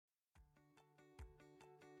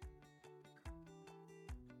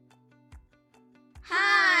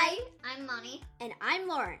Amani. And I'm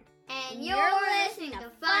Lauren. And you're listening to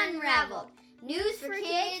Funraveled, news for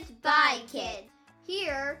kids by kids.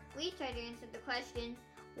 Here, we try to answer the question,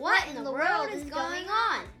 what in the world is going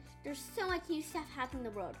on? There's so much new stuff happening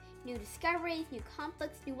in the world. New discoveries, new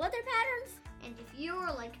conflicts, new weather patterns. And if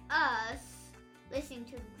you're like us, listening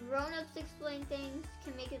to grown-ups explain things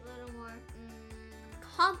can make it a little more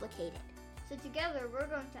complicated. So together, we're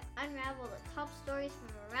going to unravel the top stories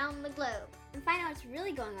from around the globe. And find out what's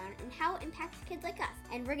really going on and how it impacts kids like us.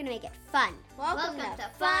 And we're going to make it fun. Welcome to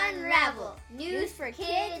Funraveled, news for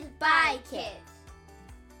kids by kids.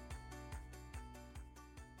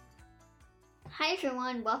 Hi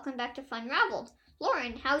everyone, welcome back to Funraveled.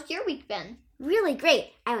 Lauren, how's your week been? Really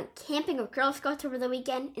great. I went camping with Girl Scouts over the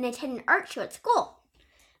weekend and attended an art show at school.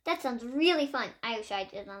 That sounds really fun. I wish I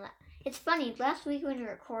did on that. It's funny, last week when we were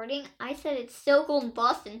recording, I said it's so cold in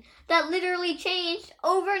Boston. That literally changed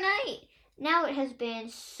overnight. Now it has been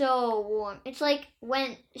so warm. It's like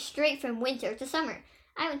went straight from winter to summer.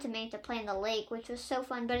 I went to Maine to play in the lake, which was so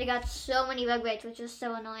fun, but I got so many bug bites, which was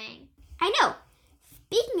so annoying. I know.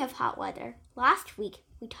 Speaking of hot weather, last week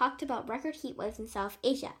we talked about record heat waves in South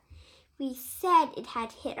Asia. We said it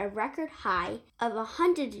had hit a record high of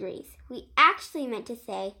 100 degrees. We actually meant to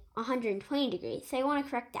say 120 degrees, so I want to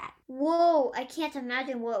correct that. Whoa, I can't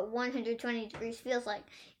imagine what 120 degrees feels like.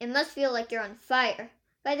 It must feel like you're on fire.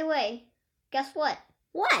 By the way, guess what?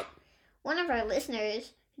 What? One of our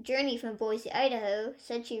listeners, Journey from Boise, Idaho,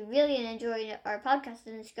 said she really enjoyed our podcast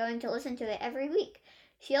and is going to listen to it every week.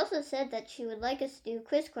 She also said that she would like us to do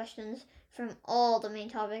quiz questions from all the main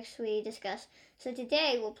topics we discuss. So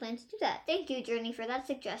today we'll plan to do that. Thank you, Journey, for that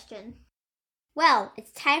suggestion. Well,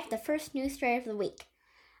 it's time for the first news story of the week.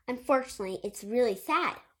 Unfortunately, it's really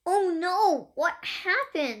sad. Oh no! What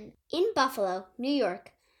happened? In Buffalo, New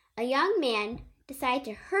York, a young man decided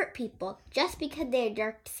to hurt people just because they had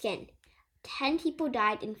dark skin. 10 people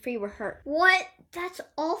died and 3 were hurt. What? That's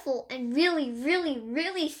awful and really, really,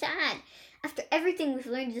 really sad. After everything we've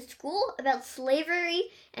learned in school about slavery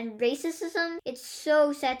and racism, it's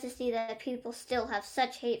so sad to see that people still have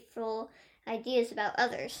such hateful ideas about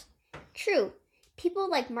others. True. People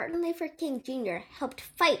like Martin Luther King Jr. helped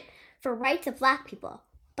fight for rights of Black people.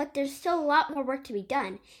 But there's still a lot more work to be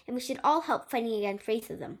done, and we should all help fighting against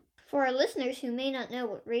racism. For our listeners who may not know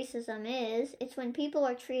what racism is, it's when people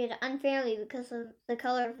are treated unfairly because of the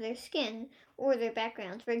color of their skin or their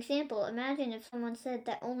backgrounds. For example, imagine if someone said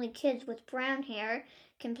that only kids with brown hair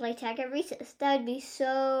can play tag at recess. That would be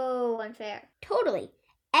so unfair. Totally.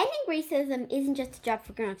 Ending racism isn't just a job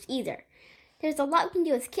for grown-ups either. There's a lot we can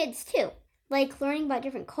do as kids too, like learning about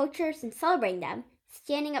different cultures and celebrating them,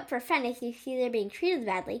 standing up for a friend if you see they're being treated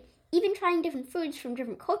badly. Even trying different foods from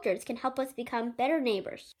different cultures can help us become better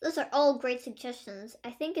neighbors. Those are all great suggestions.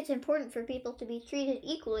 I think it's important for people to be treated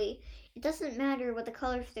equally. It doesn't matter what the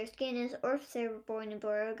color of their skin is or if they were born a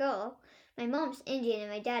boy or a girl. My mom's Indian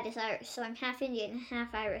and my dad is Irish, so I'm half Indian and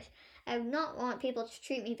half Irish. I would not want people to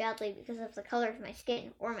treat me badly because of the color of my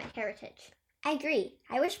skin or my heritage. I agree.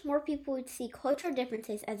 I wish more people would see cultural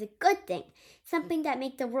differences as a good thing, something that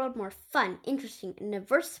makes the world more fun, interesting, and a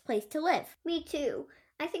diverse place to live. Me too.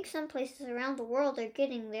 I think some places around the world are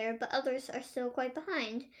getting there, but others are still quite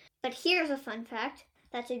behind. But here's a fun fact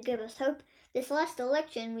that should give us hope. This last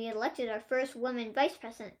election, we elected our first woman vice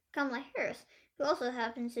president, Kamala Harris, who also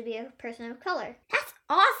happens to be a person of color. That's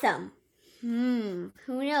awesome! Who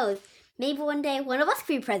knows? Maybe one day one of us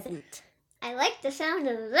could be president. I like the sound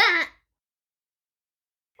of that!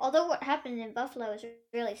 Although what happened in Buffalo is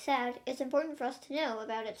really sad, it's important for us to know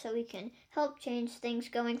about it so we can help change things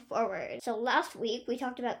going forward. So last week, we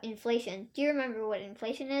talked about inflation. Do you remember what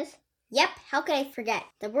inflation is? Yep, how could I forget?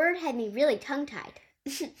 The word had me really tongue-tied.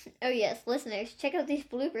 Oh yes, listeners, check out these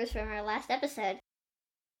bloopers from our last episode.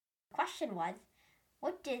 The question was,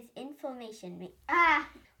 what does inflammation mean?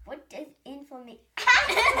 What does inflammation...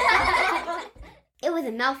 It was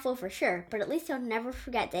a mouthful for sure, but at least I'll never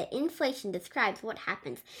forget that inflation describes what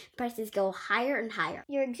happens. Prices go higher and higher.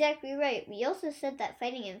 You're exactly right. We also said that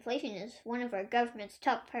fighting inflation is one of our government's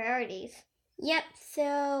top priorities. Yep,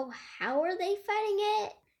 so how are they fighting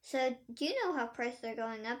it? So, do you know how prices are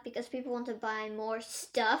going up because people want to buy more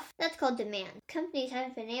stuff? That's called demand. Companies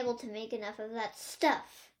haven't been able to make enough of that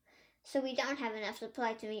stuff. So we don't have enough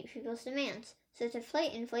supply to meet people's demands. So to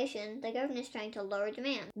fight inflation, the government is trying to lower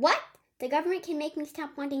demand. What? The government can make me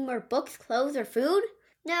stop wanting more books, clothes, or food?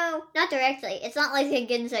 No, not directly. It's not like they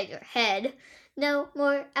get inside your head. No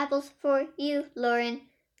more apples for you, Lauren.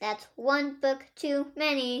 That's one book too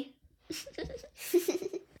many.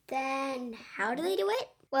 Then how do they do it?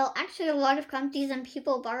 Well, actually, a lot of companies and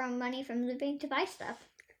people borrow money from the bank to buy stuff.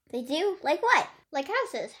 They do? Like what? Like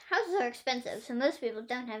houses. Houses are expensive, so most people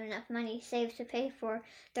don't have enough money saved to pay for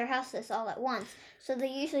their houses all at once. So they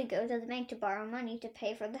usually go to the bank to borrow money to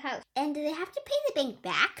pay for the house. And do they have to pay the bank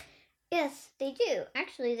back? Yes, they do.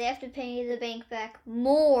 Actually, they have to pay the bank back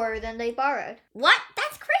more than they borrowed. What?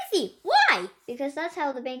 That's crazy. Why? Because that's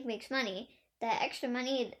how the bank makes money. The extra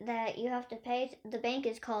money that you have to pay the bank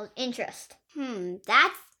is called interest.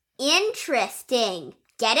 That's interesting.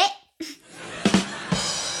 Get it?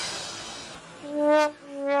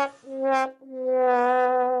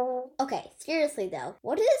 Okay, seriously though,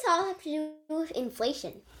 what does this all have to do with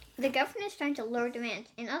inflation? The government is trying to lower demand.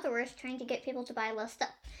 In other words, trying to get people to buy less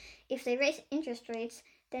stuff. If they raise interest rates,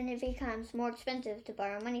 then it becomes more expensive to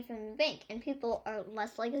borrow money from the bank, and people are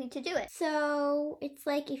less likely to do it. So it's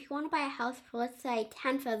like if you want to buy a house for, let's say,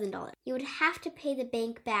 $10,000, you would have to pay the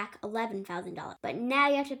bank back $11,000. But now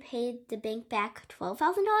you have to pay the bank back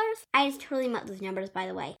 $12,000? I just totally mucked those numbers, by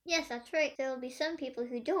the way. Yes, that's right. There will be some people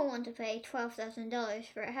who don't want to pay $12,000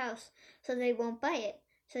 for a house, so they won't buy it.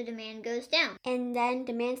 So demand goes down. And then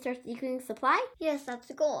demand starts equaling supply? Yes, that's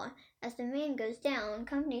the goal. As demand goes down,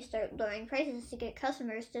 companies start lowering prices to get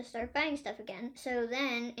customers to start buying stuff again. So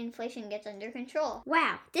then inflation gets under control.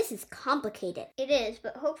 Wow, this is complicated. It is,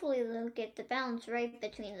 but hopefully they'll get the balance right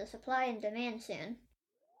between the supply and demand soon.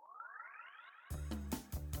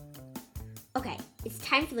 Okay, it's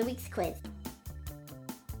time for the week's quiz.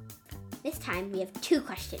 This time we have 2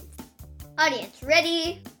 questions. Audience,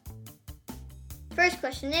 ready? First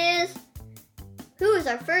question is, who is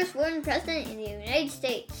our first woman president in the United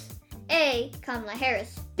States? A. Kamala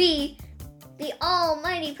Harris. B. The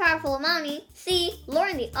almighty powerful Amani. C.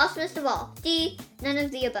 Lauren, the awesomest of all. D. None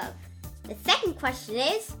of the above. The second question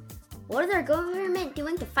is, what is our government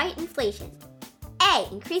doing to fight inflation? A.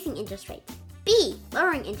 Increasing interest rates. B.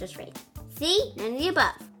 Lowering interest rates. C. None of the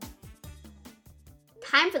above.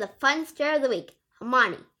 Time for the fun story of the week.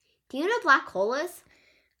 Amani, do you know what a black hole is?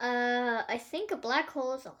 I think a black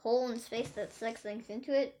hole is a hole in space that sucks things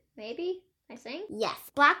into it. Maybe? I think? Yes.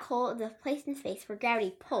 Black hole is a place in space where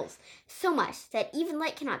gravity pulls so much that even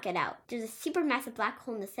light cannot get out. There's a supermassive black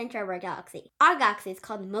hole in the center of our galaxy. Our galaxy is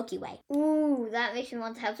called the Milky Way. Ooh, that makes me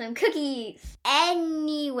want to have some cookies.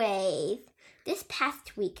 Anyways, this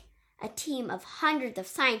past week, a team of hundreds of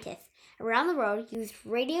scientists around the world used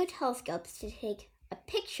radio telescopes to take a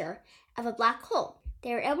picture of a black hole.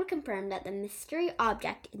 They were able to confirm that the mystery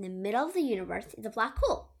object in the middle of the universe is a black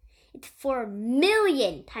hole. It's 4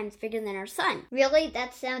 million times bigger than our sun. Really?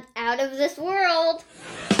 That sounds out of this world.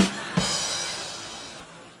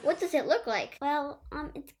 What does it look like? Well,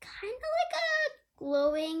 it's kind of like a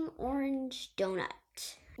glowing orange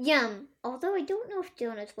donut. Yum. Although I don't know if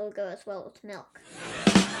donuts will go as well with milk.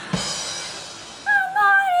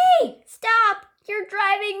 Amani! Stop! You're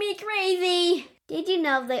driving me crazy! Did you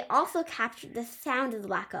know they also captured the sound of the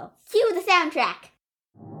black hole? Cue the soundtrack!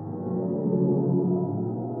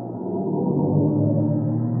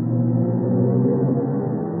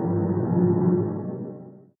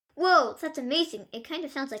 Whoa, that's amazing. It kind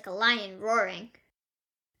of sounds like a lion roaring.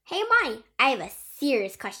 Hey Amani, I have a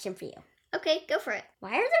serious question for you. Okay, go for it. Why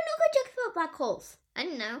are there no good jokes about black holes? I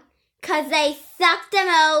don't know. 'Cause they suck the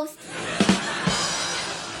most!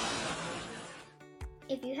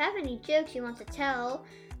 If you have any jokes you want to tell,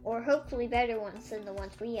 or hopefully better ones than the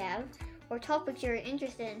ones we have, or topics you're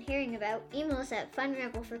interested in hearing about, email us at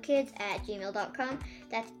funraveled@gmail.com.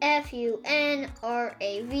 That's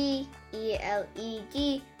FUNRAVELED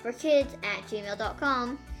for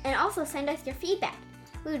kids@gmail.com. And also send us your feedback.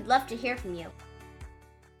 We would love to hear from you.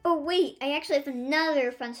 Oh wait, I actually have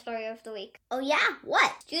another fun story of the week. Oh yeah?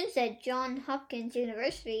 What? Students at Johns Hopkins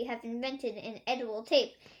University have invented an edible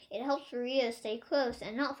tape. It helps burritos stay close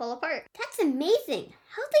and not fall apart. That's amazing.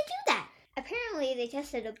 How'd they do that? Apparently, they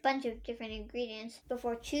tested a bunch of different ingredients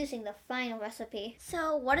before choosing the final recipe.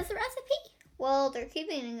 So, what is the recipe? Well, they're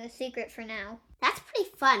keeping it a secret for now. That's pretty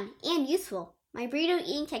fun and useful. My burrito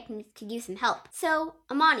eating techniques could use some help. So,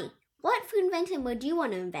 Amani, what food invention would you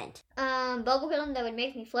want to invent? Bubblegum that would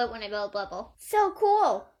make me float when I blow a bubble. So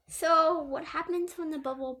cool. So, what happens when the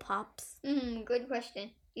bubble pops? Good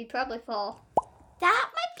question. You'd probably fall.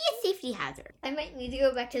 That might be a safety hazard. I might need to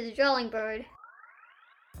go back to the drawing board.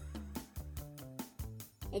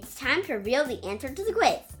 It's time to reveal the answer to the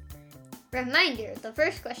quiz. Reminder, the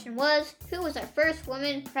first question was, who was our first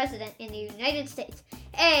woman president in the United States?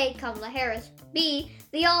 A. Kamala Harris. B.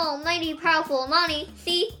 The almighty powerful Amani.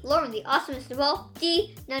 C. Lauren, the awesomest of all.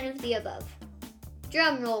 D. None of the above.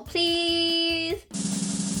 Drum roll, please.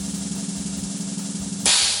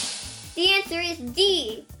 The answer is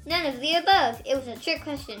D. None of the above. It was a trick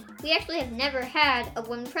question. We actually have never had a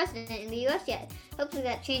woman president in the U.S. yet. Hopefully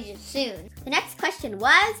that changes soon. The next question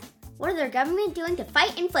was, what is our government doing to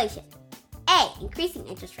fight inflation? A. Increasing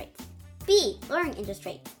interest rates. B. Lowering interest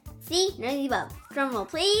rates. C. None of the above. Drum roll,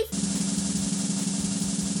 please.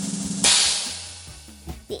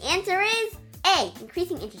 The answer is A.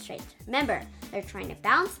 Increasing interest rates. Remember, they're trying to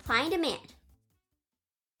balance supply and demand.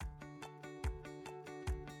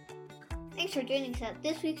 Thanks for joining us at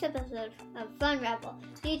this week's episode of Funraveled.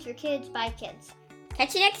 Needs for kids by kids.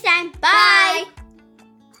 Catch you next time. Bye.